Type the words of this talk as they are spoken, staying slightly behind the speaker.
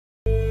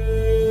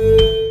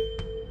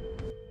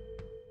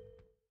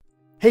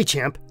Hey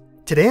champ,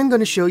 today I'm going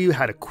to show you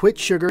how to quit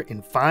sugar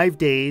in 5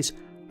 days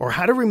or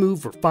how to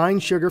remove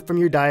refined sugar from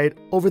your diet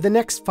over the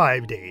next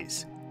 5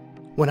 days.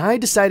 When I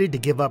decided to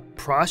give up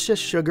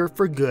processed sugar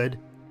for good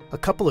a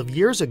couple of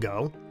years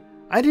ago,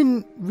 I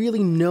didn't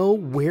really know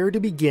where to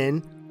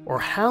begin or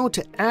how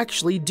to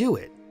actually do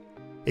it.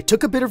 It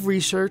took a bit of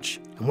research,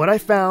 and what I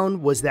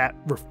found was that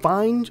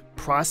refined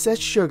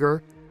processed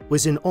sugar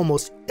was in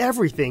almost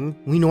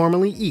everything we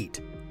normally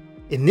eat.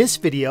 In this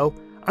video,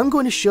 I'm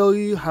going to show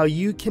you how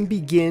you can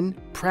begin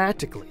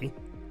practically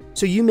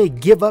so you may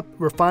give up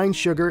refined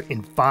sugar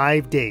in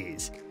 5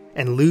 days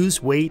and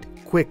lose weight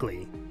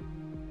quickly.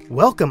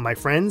 Welcome, my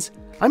friends.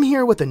 I'm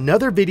here with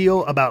another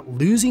video about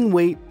losing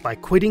weight by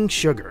quitting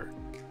sugar.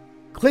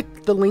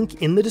 Click the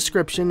link in the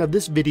description of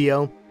this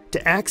video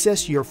to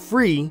access your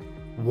free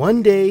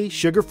 1-day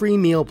sugar-free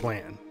meal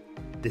plan.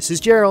 This is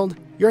Gerald,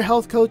 your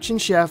health coach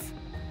and chef.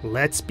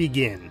 Let's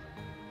begin.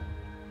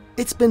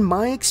 It's been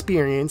my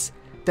experience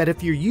that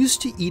if you're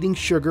used to eating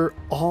sugar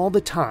all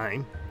the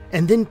time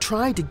and then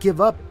try to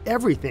give up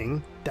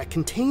everything that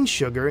contains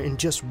sugar in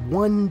just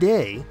 1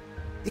 day,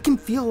 it can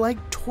feel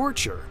like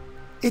torture.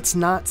 It's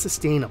not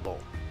sustainable.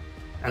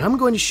 And I'm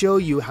going to show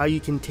you how you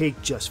can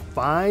take just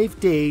 5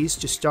 days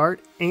to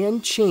start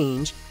and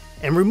change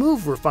and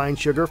remove refined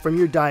sugar from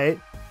your diet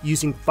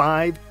using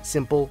 5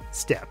 simple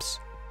steps.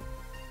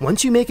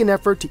 Once you make an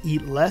effort to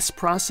eat less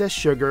processed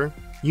sugar,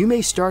 you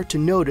may start to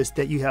notice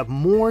that you have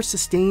more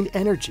sustained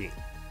energy,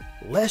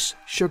 less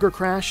sugar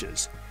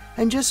crashes,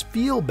 and just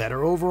feel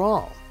better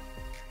overall.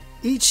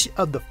 Each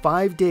of the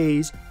 5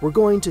 days, we're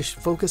going to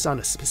focus on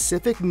a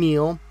specific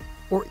meal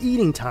or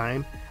eating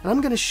time, and I'm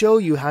going to show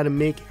you how to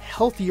make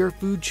healthier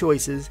food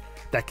choices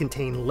that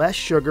contain less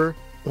sugar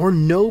or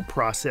no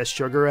processed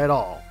sugar at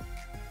all.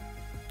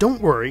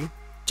 Don't worry,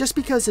 just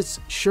because it's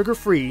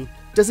sugar-free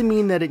doesn't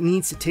mean that it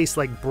needs to taste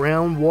like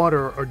brown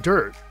water or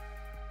dirt.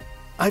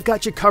 I've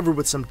got you covered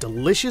with some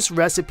delicious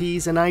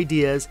recipes and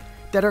ideas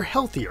that are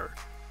healthier.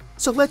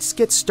 So let's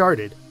get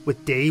started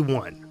with day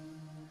 1.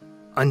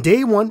 On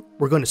day 1,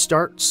 we're going to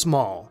start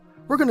small.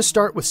 We're going to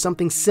start with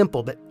something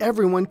simple that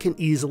everyone can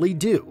easily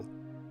do.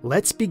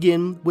 Let's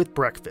begin with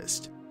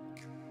breakfast.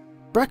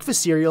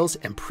 Breakfast cereals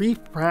and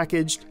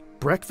pre-packaged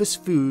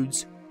breakfast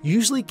foods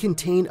usually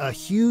contain a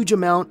huge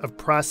amount of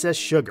processed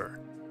sugar,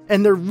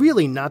 and they're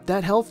really not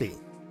that healthy.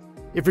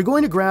 If you're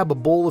going to grab a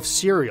bowl of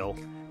cereal,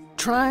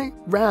 try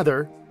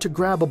rather to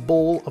grab a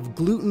bowl of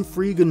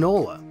gluten-free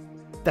granola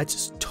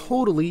that's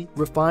totally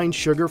refined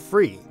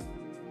sugar-free.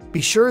 Be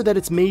sure that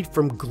it's made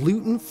from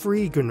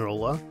gluten-free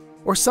granola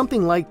or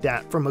something like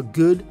that from a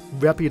good,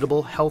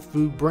 reputable health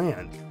food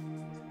brand.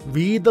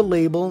 Read the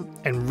label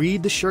and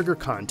read the sugar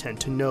content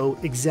to know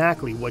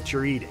exactly what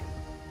you're eating.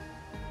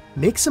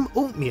 Make some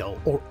oatmeal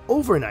or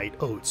overnight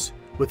oats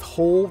with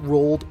whole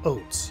rolled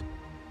oats.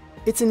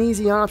 It's an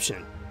easy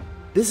option.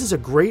 This is a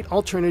great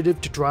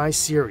alternative to dry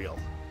cereal.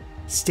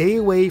 Stay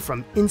away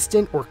from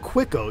instant or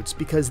quick oats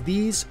because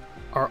these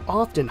are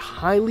often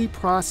highly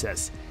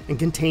processed and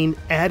contain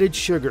added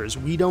sugars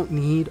we don't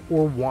need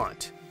or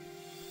want.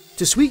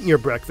 To sweeten your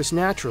breakfast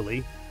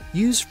naturally,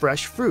 use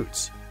fresh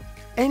fruits.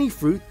 Any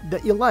fruit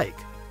that you like.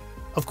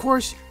 Of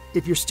course,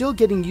 if you're still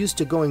getting used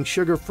to going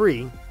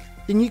sugar-free,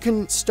 then you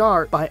can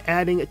start by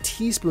adding a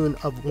teaspoon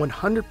of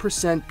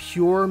 100%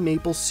 pure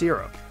maple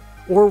syrup,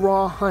 or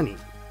raw honey,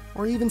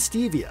 or even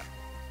stevia.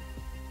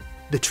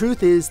 The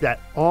truth is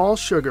that all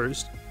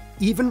sugars,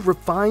 even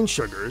refined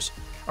sugars,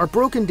 are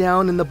broken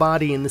down in the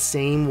body in the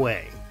same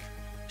way.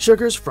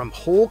 Sugars from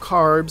whole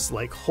carbs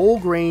like whole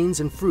grains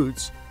and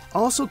fruits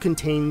also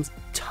contain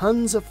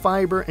tons of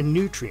fiber and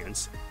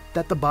nutrients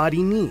that the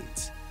body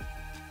needs.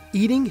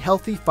 Eating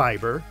healthy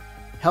fiber,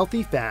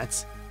 healthy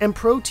fats, and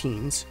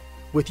proteins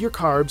with your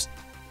carbs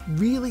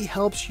really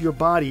helps your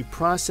body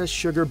process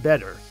sugar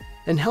better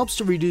and helps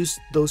to reduce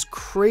those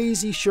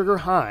crazy sugar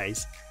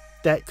highs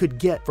that could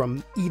get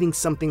from eating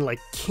something like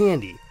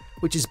candy,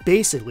 which is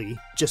basically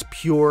just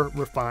pure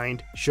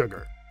refined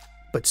sugar.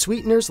 But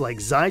sweeteners like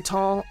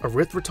xylitol,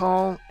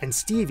 erythritol, and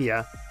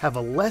stevia have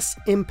a less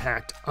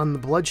impact on the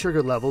blood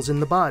sugar levels in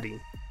the body.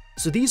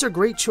 So these are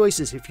great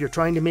choices if you're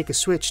trying to make a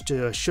switch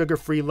to a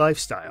sugar-free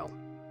lifestyle.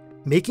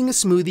 Making a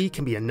smoothie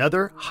can be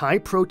another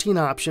high-protein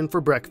option for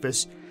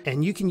breakfast,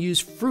 and you can use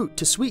fruit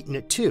to sweeten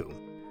it too.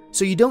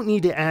 So you don't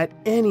need to add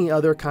any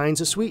other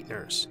kinds of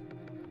sweeteners.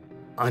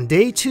 On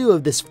day 2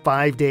 of this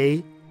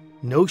 5-day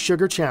no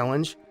sugar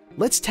challenge,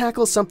 let's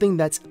tackle something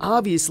that's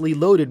obviously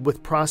loaded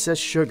with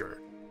processed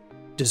sugar: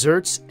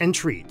 desserts and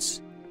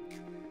treats.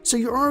 So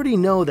you already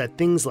know that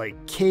things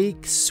like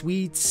cake,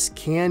 sweets,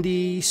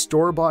 candy,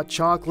 store-bought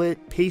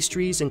chocolate,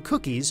 pastries, and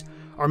cookies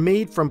are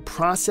made from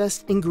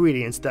processed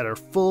ingredients that are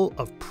full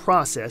of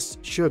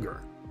processed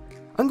sugar.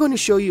 I'm going to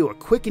show you a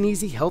quick and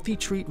easy healthy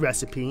treat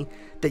recipe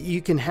that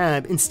you can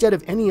have instead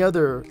of any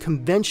other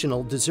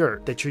conventional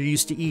dessert that you're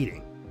used to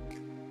eating.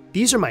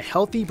 These are my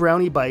healthy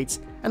brownie bites,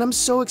 and I'm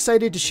so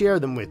excited to share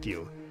them with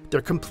you.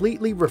 They're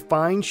completely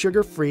refined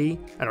sugar-free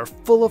and are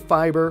full of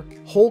fiber,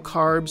 whole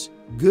carbs,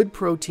 good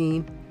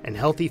protein, and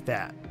healthy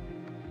fat.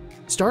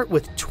 Start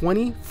with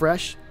 20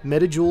 fresh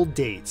Medjool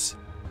dates.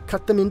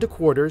 Cut them into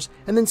quarters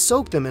and then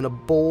soak them in a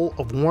bowl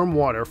of warm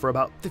water for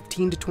about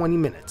 15 to 20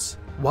 minutes.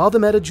 While the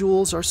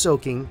Medjools are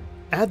soaking,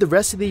 add the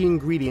rest of the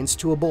ingredients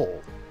to a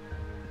bowl.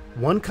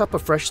 1 cup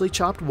of freshly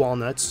chopped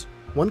walnuts,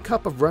 1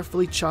 cup of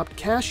roughly chopped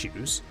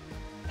cashews,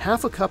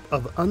 half a cup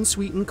of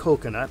unsweetened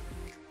coconut,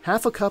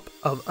 half a cup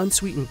of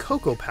unsweetened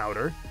cocoa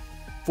powder,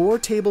 4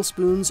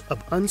 tablespoons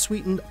of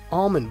unsweetened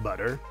almond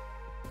butter,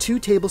 2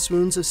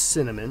 tablespoons of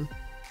cinnamon,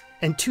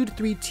 and 2 to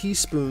 3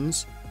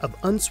 teaspoons of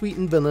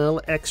unsweetened vanilla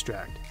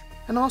extract,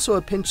 and also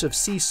a pinch of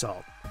sea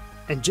salt,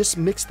 and just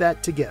mix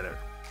that together.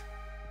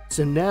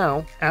 So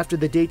now, after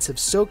the dates have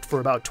soaked for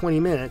about 20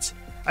 minutes,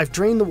 I've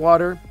drained the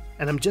water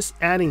and I'm just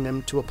adding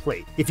them to a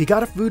plate. If you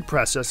got a food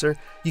processor,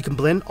 you can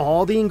blend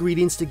all the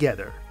ingredients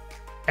together.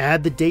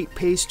 Add the date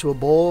paste to a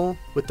bowl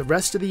with the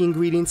rest of the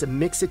ingredients and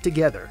mix it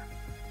together.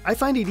 I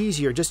find it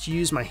easier just to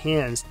use my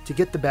hands to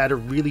get the batter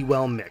really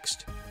well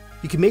mixed.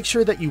 You can make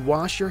sure that you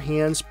wash your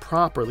hands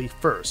properly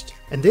first,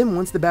 and then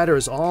once the batter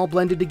is all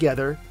blended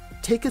together,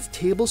 take a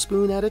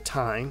tablespoon at a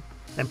time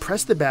and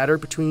press the batter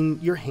between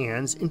your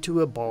hands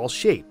into a ball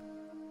shape.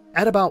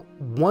 Add about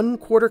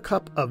 1/4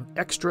 cup of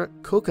extra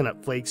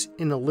coconut flakes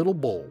in a little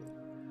bowl.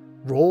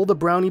 Roll the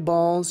brownie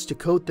balls to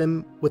coat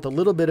them with a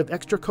little bit of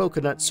extra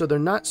coconut so they're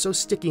not so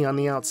sticky on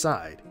the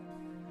outside.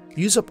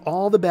 Use up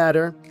all the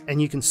batter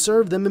and you can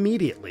serve them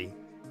immediately.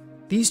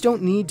 These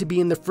don't need to be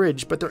in the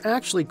fridge, but they're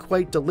actually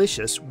quite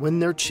delicious when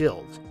they're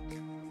chilled.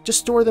 Just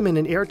store them in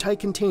an airtight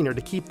container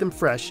to keep them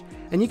fresh,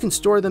 and you can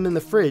store them in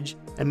the fridge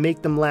and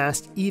make them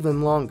last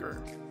even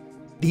longer.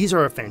 These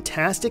are a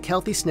fantastic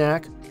healthy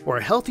snack or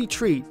a healthy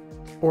treat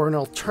or an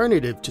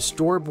alternative to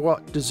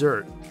store-bought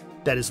dessert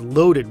that is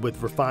loaded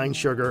with refined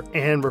sugar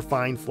and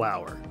refined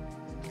flour.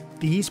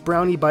 These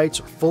brownie bites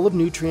are full of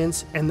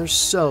nutrients and they're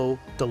so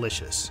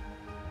delicious.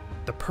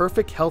 The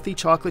perfect healthy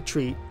chocolate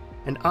treat,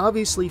 and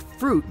obviously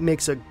fruit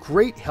makes a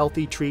great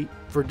healthy treat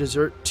for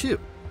dessert too.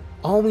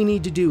 All we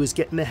need to do is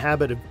get in the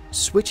habit of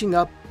switching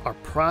up our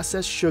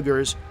processed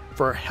sugars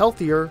for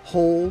healthier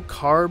whole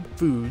carb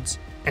foods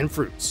and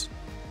fruits.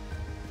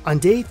 On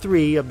day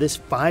 3 of this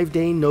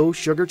 5-day no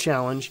sugar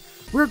challenge,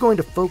 we're going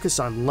to focus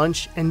on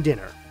lunch and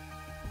dinner.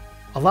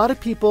 A lot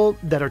of people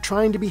that are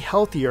trying to be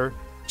healthier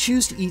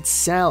choose to eat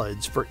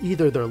salads for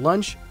either their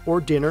lunch or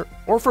dinner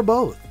or for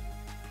both.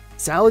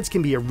 Salads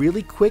can be a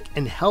really quick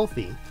and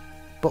healthy,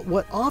 but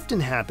what often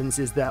happens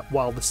is that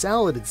while the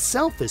salad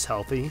itself is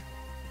healthy,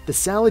 the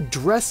salad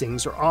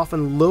dressings are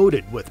often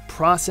loaded with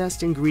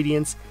processed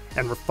ingredients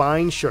and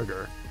refined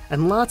sugar,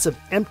 and lots of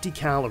empty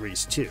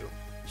calories too.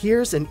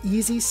 Here's an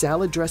easy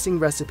salad dressing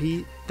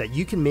recipe that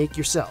you can make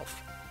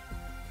yourself.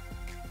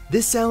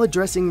 This salad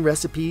dressing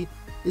recipe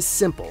is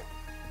simple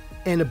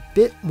and a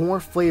bit more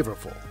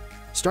flavorful.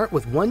 Start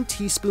with 1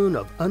 teaspoon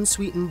of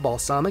unsweetened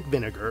balsamic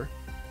vinegar,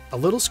 a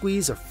little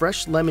squeeze of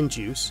fresh lemon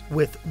juice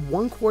with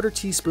 1/4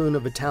 teaspoon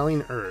of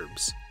Italian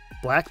herbs,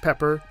 black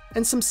pepper,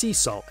 and some sea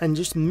salt, and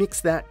just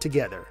mix that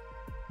together.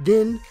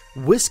 Then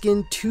whisk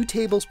in 2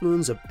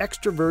 tablespoons of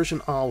extra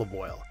virgin olive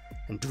oil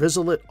and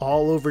drizzle it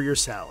all over your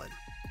salad.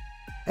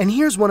 And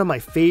here's one of my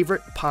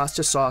favorite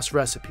pasta sauce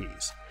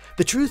recipes.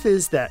 The truth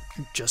is that,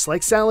 just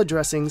like salad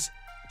dressings,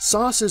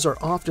 sauces are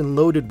often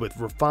loaded with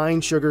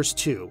refined sugars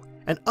too,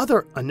 and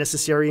other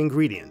unnecessary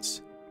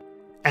ingredients.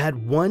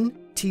 Add 1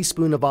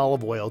 teaspoon of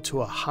olive oil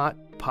to a hot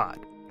pot,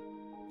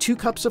 2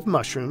 cups of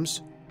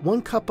mushrooms,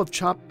 1 cup of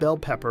chopped bell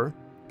pepper,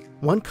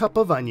 1 cup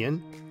of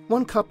onion,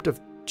 1 cup of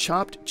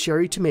chopped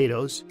cherry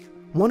tomatoes,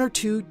 1 or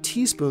 2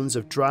 teaspoons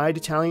of dried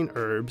Italian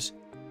herbs,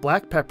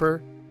 black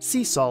pepper,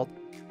 sea salt,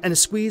 and a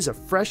squeeze of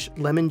fresh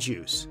lemon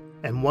juice,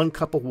 and 1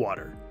 cup of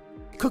water.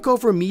 Cook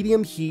over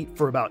medium heat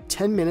for about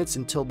 10 minutes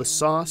until the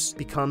sauce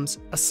becomes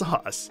a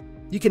sauce.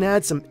 You can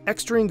add some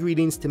extra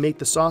ingredients to make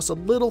the sauce a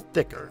little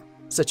thicker,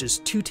 such as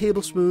 2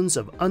 tablespoons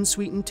of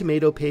unsweetened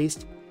tomato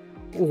paste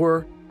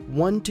or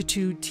 1 to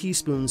 2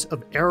 teaspoons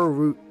of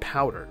arrowroot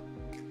powder.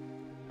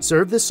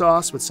 Serve the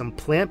sauce with some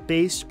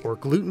plant-based or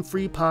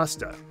gluten-free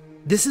pasta.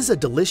 This is a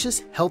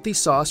delicious, healthy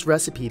sauce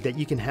recipe that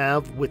you can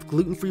have with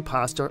gluten-free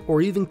pasta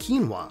or even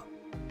quinoa.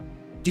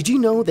 Did you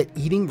know that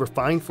eating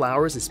refined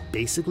flours is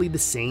basically the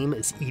same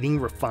as eating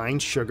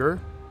refined sugar?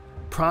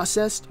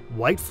 Processed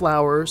white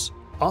flours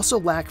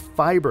also lack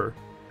fiber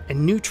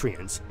and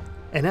nutrients,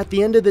 and at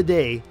the end of the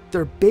day,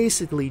 they're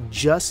basically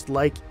just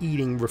like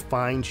eating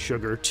refined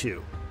sugar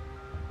too.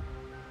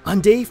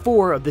 On day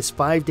 4 of this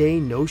 5-day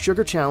no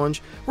sugar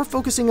challenge, we're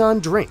focusing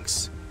on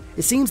drinks.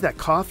 It seems that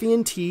coffee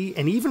and tea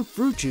and even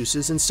fruit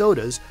juices and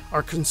sodas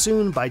are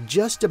consumed by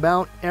just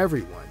about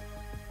everyone.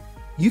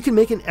 You can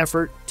make an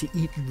effort to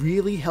eat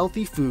really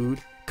healthy food,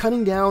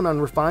 cutting down on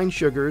refined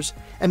sugars,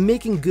 and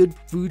making good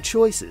food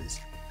choices.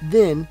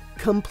 Then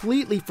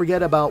completely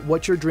forget about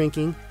what you're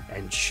drinking,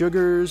 and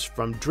sugars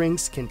from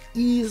drinks can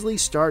easily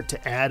start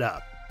to add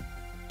up.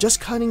 Just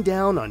cutting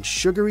down on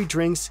sugary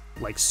drinks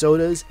like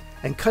sodas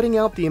and cutting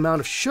out the amount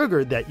of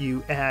sugar that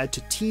you add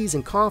to teas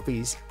and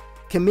coffees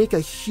can make a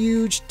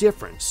huge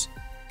difference.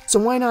 So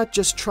why not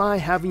just try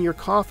having your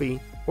coffee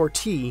or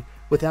tea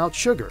without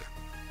sugar?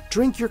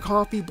 drink your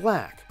coffee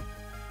black.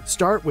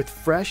 Start with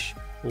fresh,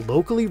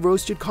 locally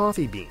roasted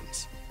coffee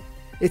beans.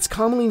 It's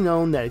commonly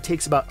known that it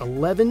takes about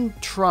 11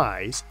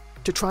 tries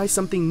to try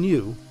something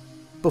new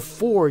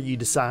before you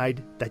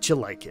decide that you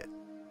like it.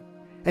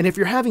 And if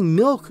you're having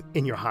milk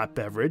in your hot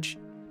beverage,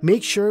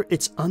 make sure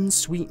it's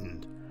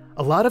unsweetened.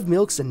 A lot of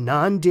milks and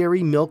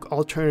non-dairy milk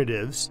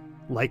alternatives,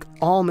 like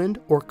almond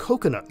or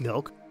coconut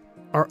milk,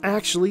 are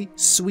actually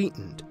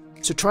sweetened,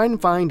 so try and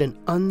find an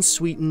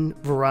unsweetened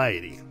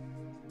variety.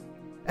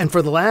 And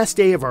for the last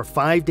day of our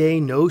 5-day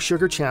no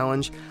sugar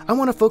challenge, I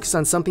want to focus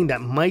on something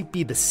that might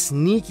be the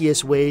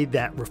sneakiest way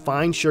that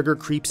refined sugar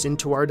creeps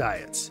into our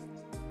diets.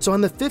 So on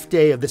the 5th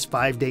day of this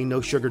 5-day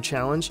no sugar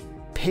challenge,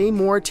 pay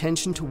more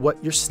attention to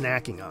what you're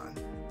snacking on.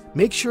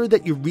 Make sure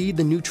that you read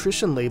the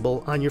nutrition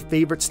label on your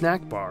favorite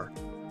snack bar,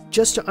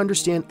 just to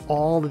understand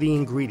all of the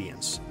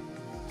ingredients.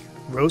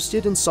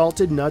 Roasted and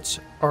salted nuts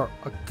are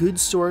a good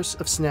source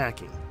of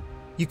snacking.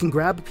 You can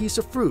grab a piece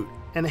of fruit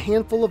and a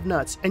handful of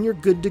nuts and you're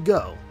good to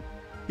go.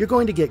 You're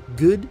going to get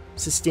good,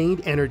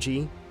 sustained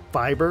energy,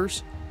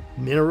 fibers,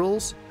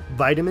 minerals,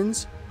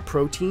 vitamins,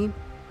 protein,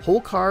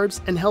 whole carbs,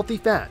 and healthy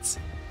fats.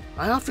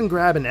 I often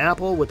grab an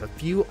apple with a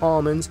few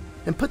almonds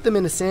and put them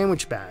in a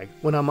sandwich bag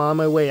when I'm on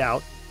my way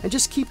out and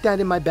just keep that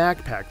in my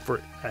backpack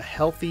for a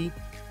healthy,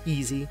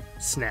 easy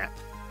snack.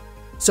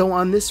 So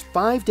on this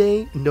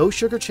 5-day no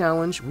sugar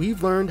challenge,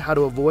 we've learned how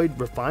to avoid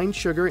refined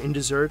sugar in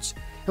desserts,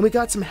 and we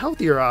got some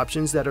healthier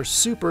options that are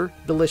super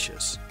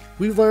delicious.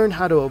 We've learned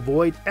how to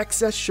avoid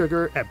excess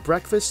sugar at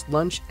breakfast,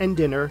 lunch, and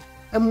dinner,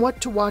 and what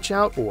to watch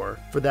out for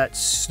that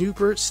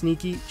super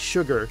sneaky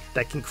sugar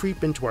that can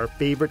creep into our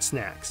favorite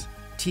snacks,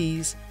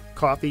 teas,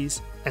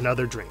 coffees, and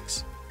other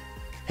drinks.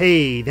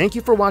 Hey, thank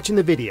you for watching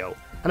the video,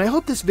 and I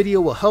hope this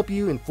video will help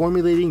you in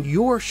formulating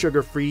your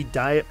sugar-free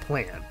diet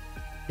plan.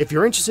 If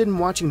you're interested in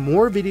watching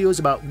more videos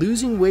about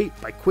losing weight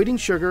by quitting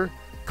sugar,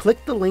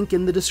 click the link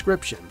in the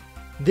description.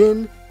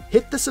 Then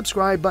hit the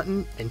subscribe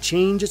button and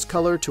change its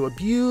color to a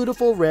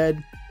beautiful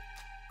red.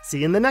 See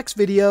you in the next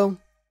video.